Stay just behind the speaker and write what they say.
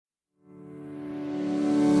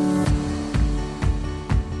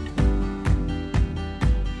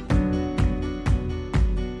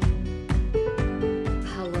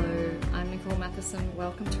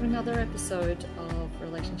episode of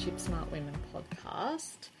Relationship Smart Women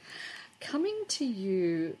podcast, coming to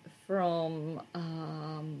you from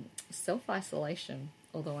self-isolation,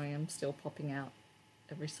 although I am still popping out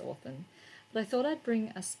every so often. But I thought I'd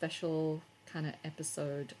bring a special kind of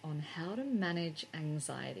episode on how to manage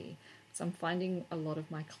anxiety. So I'm finding a lot of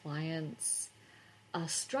my clients are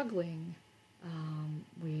struggling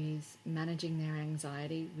with managing their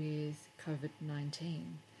anxiety with COVID-19.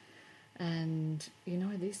 And, you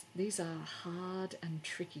know, these are hard and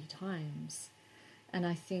tricky times. And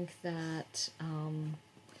I think that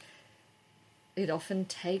it often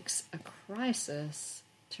takes a crisis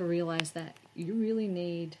to realize that you really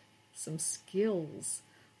need some skills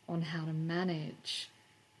on how to manage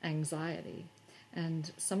anxiety.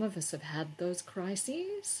 And some of us have had those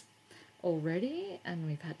crises already, and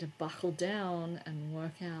we've had to buckle down and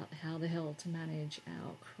work out how the hell to manage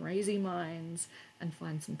our crazy minds and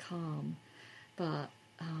find some calm. But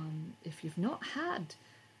if you've not had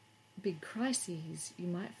big crises, you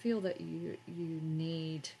might feel that you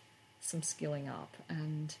need some skilling up.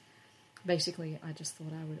 And basically, I just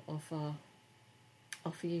thought I would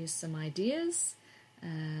offer you some ideas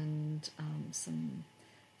and some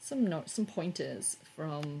pointers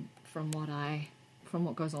from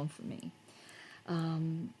what goes on for me.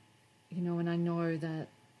 And I know that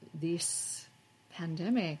this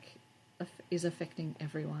pandemic is affecting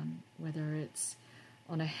everyone, whether it's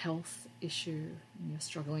on a health issue, and you're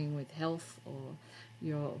struggling with health, or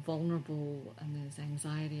you're vulnerable and there's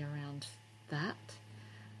anxiety around that,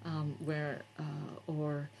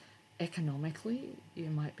 or economically, you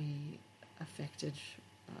might be affected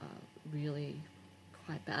really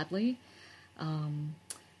quite badly,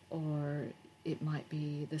 or it might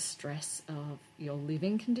be the stress of your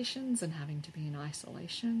living conditions and having to be in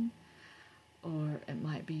isolation, or it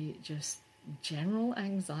might be just general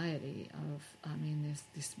anxiety there's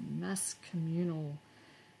this mass communal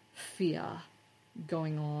fear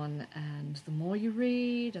going on, and the more you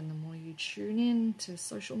read and the more you tune in to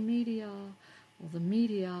social media or the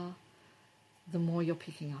media, the more you're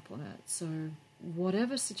picking up on it. So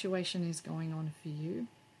whatever situation is going on for you,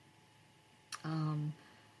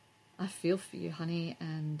 I feel for you, honey,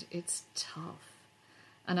 and it's tough.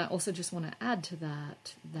 And I also just want to add to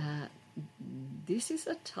that this is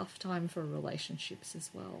a tough time for relationships as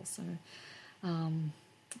well. So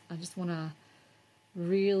I just want to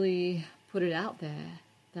really put it out there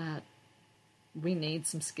that we need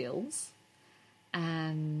some skills,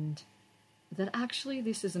 and that actually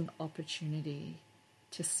this is an opportunity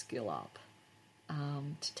to skill up,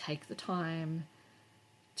 to take the time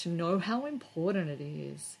to know how important it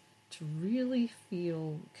is to really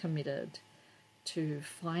feel committed to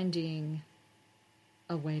finding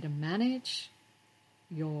a way to manage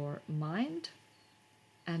your mind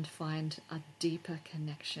and find a deeper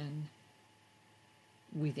connection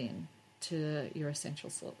within to your essential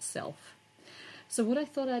self. So what I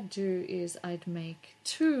thought I'd do is I'd make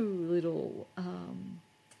two little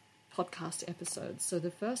podcast episodes. So the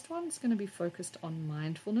first one's going to be focused on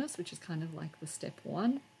mindfulness, which is kind of like the step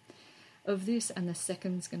one of this, and the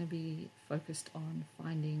second's going to be focused on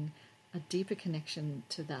finding a deeper connection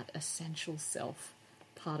to that essential self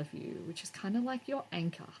part of you, which is kind of like your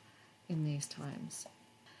anchor in these times.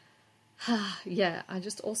 I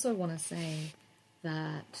just also want to say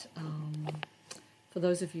that for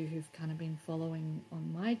those of you who've kind of been following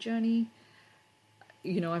on my journey,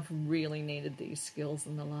 you know, I've really needed these skills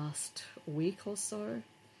in the last week or so.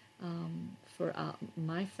 For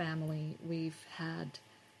my family, we've had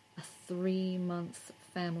a 3-month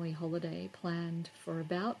family holiday planned for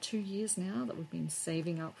about 2 years now that we've been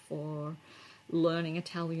saving up for, learning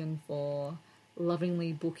Italian for,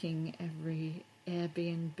 lovingly booking every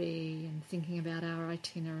Airbnb and thinking about our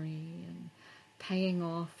itinerary and paying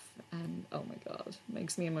off, and oh my God, it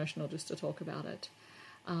makes me emotional just to talk about it.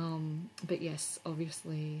 But yes,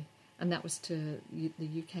 obviously, and that was to the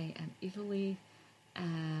UK and Italy,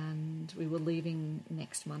 and we were leaving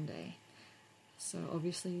next Monday. So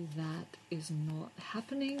obviously that is not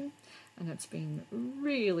happening, and it's been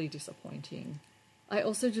really disappointing. I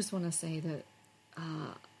also just want to say that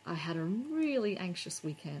I had a really anxious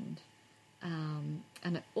weekend, and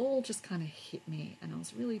it all just kind of hit me, and I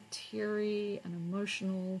was really teary and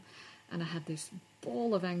emotional, and I had this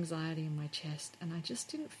ball of anxiety in my chest, and I just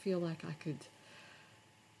didn't feel like I could.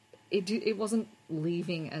 It wasn't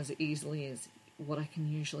leaving as easily as what I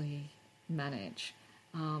can usually manage.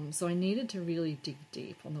 So I needed to really dig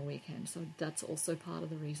deep on the weekend. So that's also part of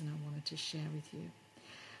the reason I wanted to share with you.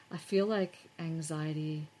 I feel like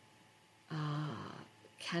anxiety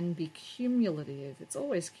can be cumulative. It's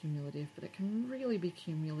always cumulative, but it can really be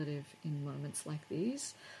cumulative in moments like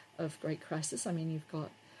these of great crisis. I mean, you've got,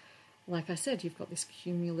 like I said, you've got this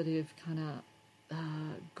cumulative kind of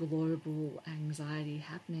global anxiety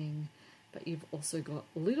happening, but you've also got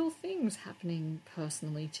little things happening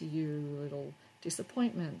personally to you, little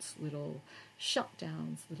disappointments, little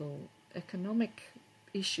shutdowns, little economic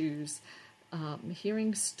issues,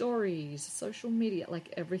 hearing stories, social media,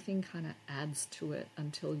 like everything kind of adds to it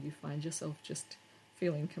until you find yourself just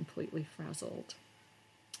feeling completely frazzled.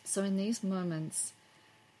 So in these moments,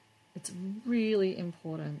 it's really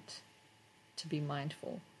important to be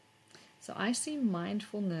mindful. So I see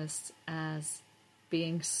mindfulness as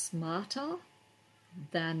being smarter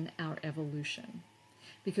than our evolution.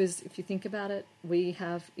 Because if you think about it, we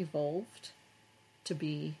have evolved to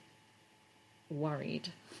be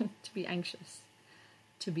worried, to be anxious,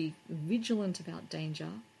 to be vigilant about danger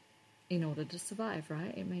in order to survive,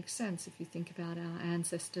 right? It makes sense. If you think about our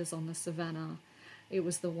ancestors on the savannah, it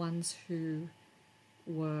was the ones who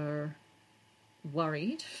were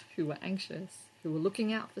worried, who were anxious, who were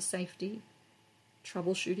looking out for safety,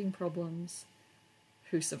 troubleshooting problems,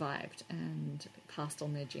 who survived and passed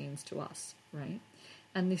on their genes to us, right?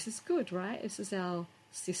 And this is good, right? This is our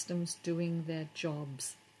systems doing their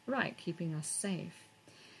jobs, right, keeping us safe.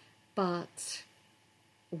 But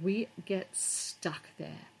we get stuck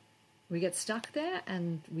there. We get stuck there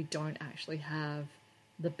and we don't actually have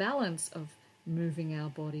the balance of moving our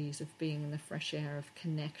bodies, of being in the fresh air, of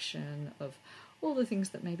connection, of all the things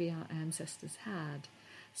that maybe our ancestors had.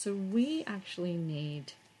 So we actually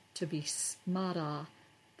need to be smarter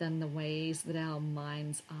than the ways that our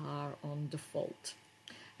minds are on default.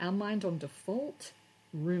 Our mind on default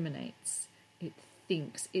ruminates. It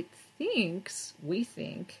thinks. We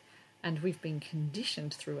think, and we've been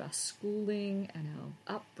conditioned through our schooling and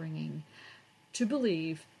our upbringing to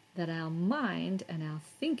believe that our mind and our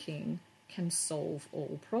thinking can solve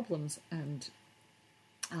all problems and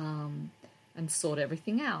sort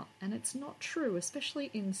everything out. And it's not true, especially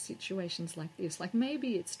in situations like this. Like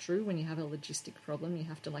maybe it's true when you have a logistic problem, you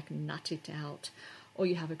have to like nut it out, or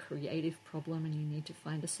you have a creative problem and you need to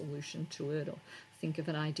find a solution to it or think of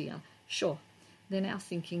an idea. Sure, then our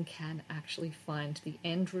thinking can actually find the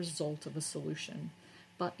end result of a solution.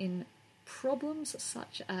 But in problems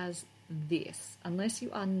such as this, unless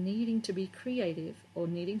you are needing to be creative or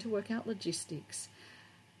needing to work out logistics,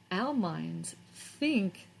 our minds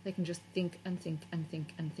think they can just think and think and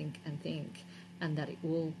think and think and think, and that it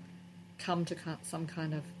will come to some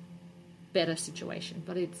kind of better situation.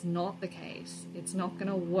 But it's not the case. It's not going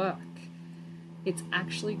to work. It's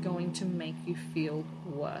actually going to make you feel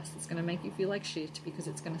worse. It's going to make you feel like shit because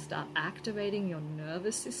it's going to start activating your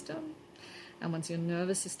nervous system. And once your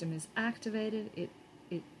nervous system is activated, it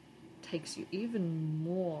takes you even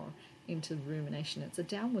more into rumination. It's a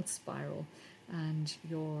downward spiral, and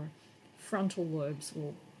your frontal lobes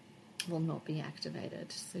will not be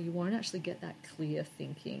activated. So you won't actually get that clear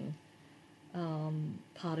thinking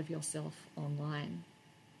part of yourself online.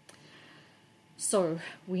 So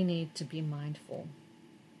we need to be mindful.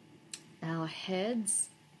 Our heads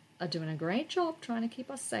are doing a great job trying to keep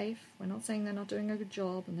us safe. We're not saying they're not doing a good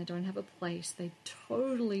job and they don't have a place. They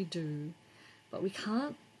totally do. But we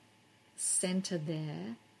can't center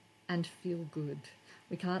there and feel good.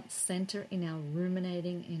 We can't center in our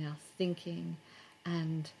ruminating, in our thinking,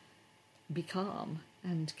 and be calm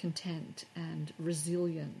and content and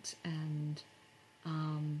resilient and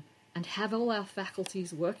have all our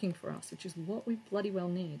faculties working for us, which is what we bloody well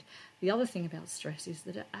need. The other thing about stress is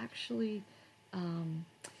that it actually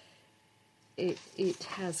it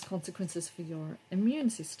has consequences for your immune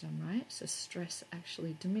system, right? So stress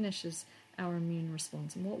actually diminishes our immune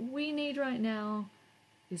response. And what we need right now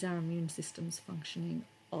is our immune systems functioning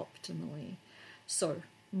optimally. So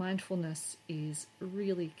mindfulness is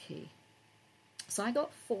really key. So I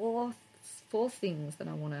got four things that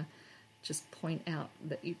I want to just point out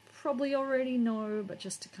that you probably already know, but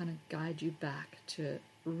just to kind of guide you back to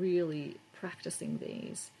really practicing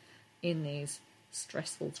these in these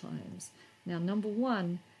stressful times. Now, number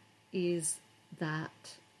one is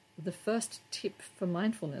that the first tip for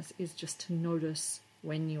mindfulness is just to notice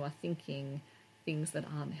when you are thinking things that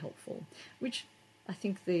aren't helpful, which I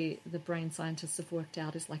think the brain scientists have worked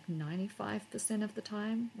out is like 95% of the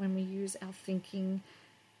time when we use our thinking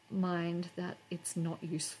mind that it's not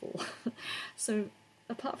useful. So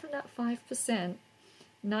apart from that 5%,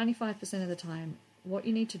 95% of the time, what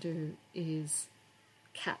you need to do is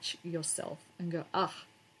catch yourself and go,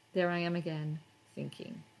 there I am again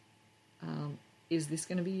thinking. Is this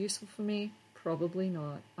going to be useful for me? Probably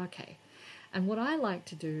not. Okay. And what I like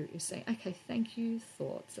to do is say, okay, thank you,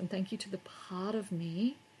 thoughts, and thank you to the part of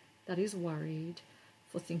me that is worried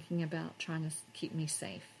for thinking about trying to keep me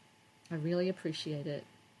safe. I really appreciate it.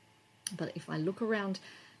 But if I look around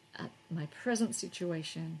at my present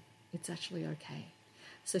situation, it's actually okay.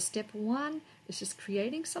 So step one is just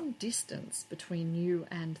creating some distance between you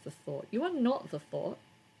and the thought. You are not the thought.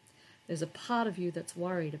 There's a part of you that's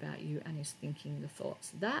worried about you and is thinking the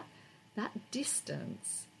thoughts. That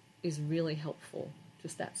distance is really helpful,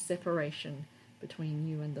 just that separation between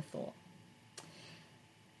you and the thought.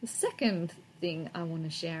 The second thing I want to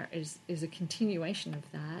share is a continuation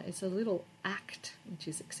of that. It's a little ACT, which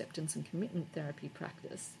is acceptance and commitment therapy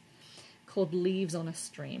practice, called Leaves on a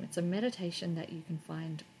Stream. It's a meditation that you can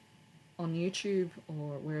find on YouTube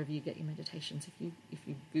or wherever you get your meditations. If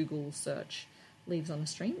you Google search Leaves on a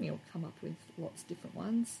Stream, you'll come up with lots of different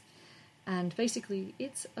ones. And basically,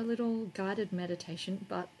 it's a little guided meditation,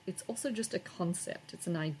 but it's also just a concept. It's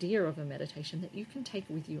an idea of a meditation that you can take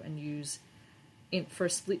with you and use for a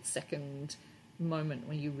split-second moment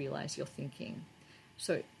when you realize you're thinking.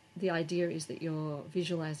 So the idea is that you're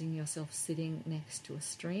visualizing yourself sitting next to a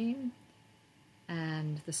stream,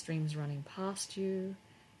 and the stream's running past you,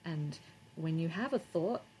 and when you have a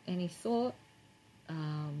thought, any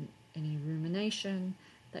rumination,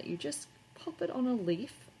 that you just pop it on a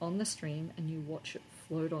leaf on the stream and you watch it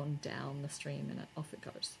float on down the stream and off it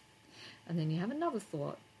goes. And then you have another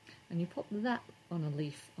thought and you pop that on a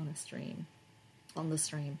leaf on the stream,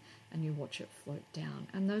 and you watch it float down.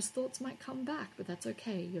 And those thoughts might come back, but that's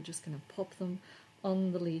okay. You're just going to pop them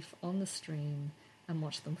on the leaf on the stream and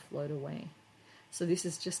watch them float away. So this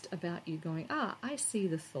is just about you going, I see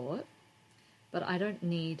the thought, but I don't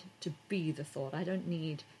need to be the thought. I don't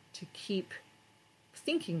need to keep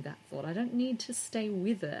thinking that thought. I don't need to stay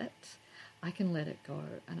with it. I can let it go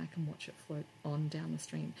and I can watch it float on down the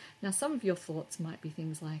stream. Now, some of your thoughts might be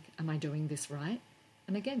things like, am I doing this right?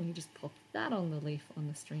 And again, you just pop that on the leaf on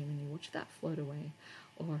the stream and you watch that float away.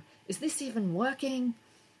 Or, is this even working?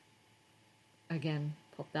 Again,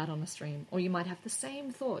 pop that on the stream. Or you might have the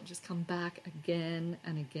same thought, just come back again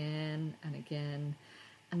and again and again.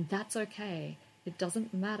 And that's okay. It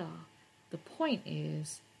doesn't matter. The point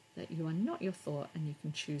is that you are not your thought and you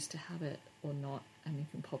can choose to have it or not, and you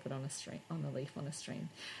can pop it on a stream, on a leaf on a stream.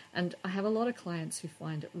 And I have a lot of clients who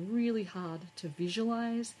find it really hard to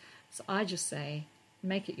visualize. So I just say,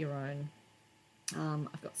 make it your own.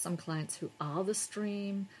 I've got some clients who are the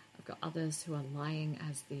stream. I've got others who are lying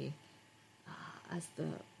as the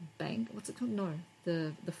bank. What's it called? No,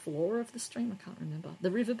 the floor of the stream. I can't remember. The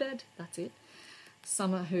riverbed. That's it.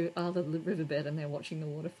 Some who are the riverbed and they're watching the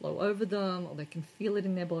water flow over them, or they can feel it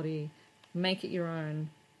in their body. Make it your own.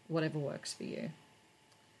 Whatever works for you.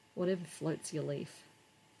 Whatever floats your leaf.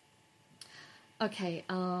 Okay.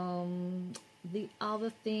 The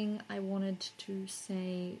other thing I wanted to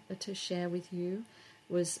share with you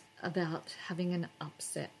was about having an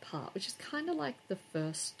upset part, which is kind of like the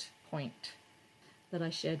first point that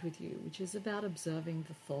I shared with you, which is about observing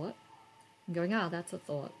the thought and going, that's a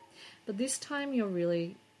thought. But this time you're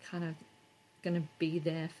really kind of going to be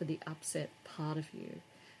there for the upset part of you,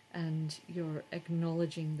 and you're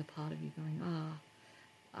acknowledging the part of you going,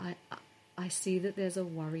 I see that there's a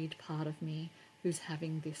worried part of me who's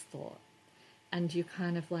having this thought. And you're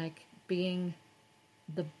kind of like being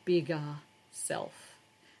the bigger self.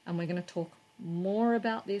 And we're going to talk more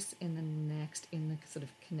about this in the sort of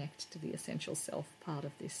connect to the essential self part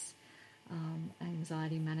of this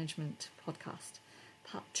anxiety management podcast,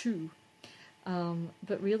 part 2.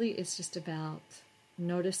 But really it's just about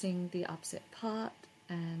noticing the upset part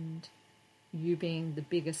and you being the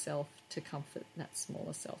bigger self to comfort that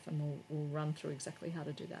smaller self. And we'll run through exactly how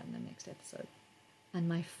to do that in the next episode. And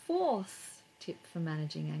my 4th tip for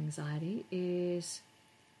managing anxiety is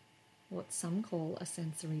what some call a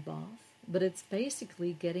sensory bath, but it's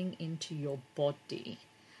basically getting into your body.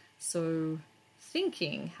 So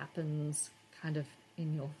thinking happens kind of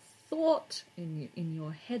in your thought, in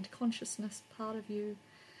your head consciousness part of you.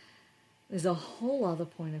 There's a whole other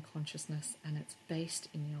point of consciousness, and it's based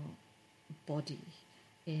in your body,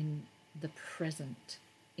 in the present,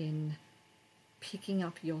 in picking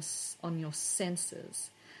up on your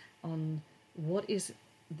senses, on what is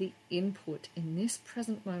the input in this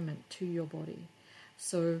present moment to your body.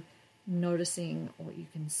 So noticing what you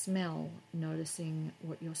can smell, noticing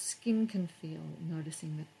what your skin can feel,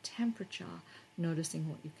 noticing the temperature, noticing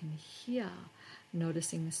what you can hear,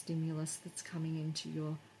 noticing the stimulus that's coming into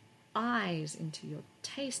your eyes, into your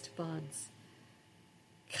taste buds,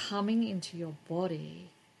 coming into your body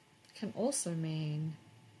can also mean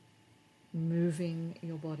moving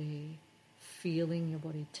your body, feeling your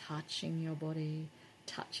body,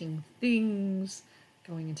 touching things,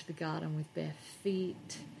 going into the garden with bare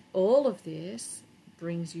feet. All of this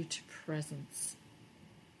brings you to presence.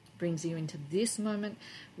 brings you into this moment,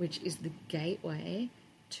 which is the gateway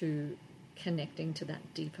to connecting to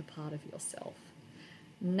that deeper part of yourself.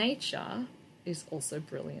 Nature is also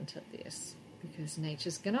brilliant at this, because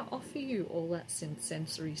nature's going to offer you all that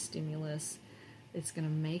sensory stimulus. It's going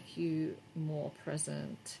to make you more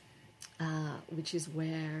present, which is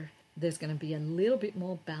where there's going to be a little bit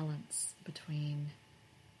more balance between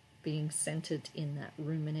being centered in that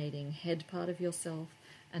ruminating head part of yourself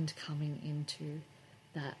and coming into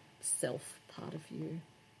that self part of you.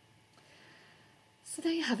 So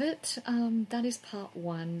there you have it. That is part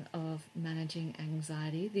one of managing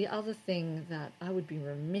anxiety. The other thing that I would be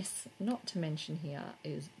remiss not to mention here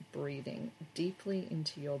is breathing deeply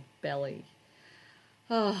into your belly.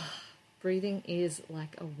 Breathing is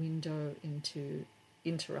like a window into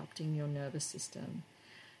interrupting your nervous system.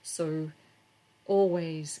 So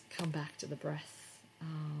always come back to the breath,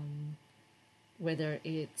 whether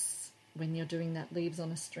it's when you're doing that leaves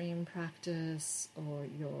on a stream practice, or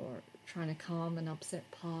you're trying to calm an upset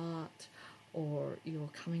part, or you're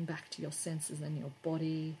coming back to your senses and your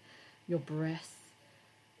body. Your breath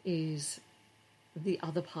is the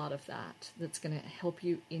other part of that that's going to help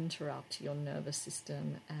you interrupt your nervous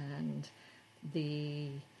system and the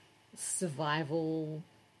survival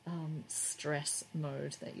stress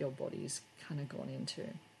mode that your body's kind of gone into.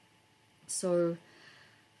 So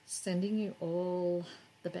sending you all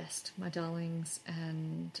the best, my darlings,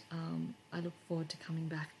 and I look forward to coming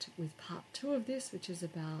back with part 2 of this, which is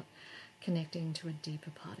about connecting to a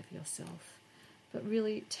deeper part of yourself. But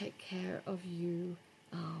really take care of you,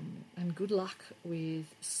 and good luck with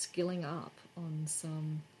skilling up on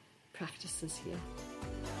some practices here.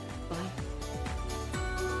 Bye.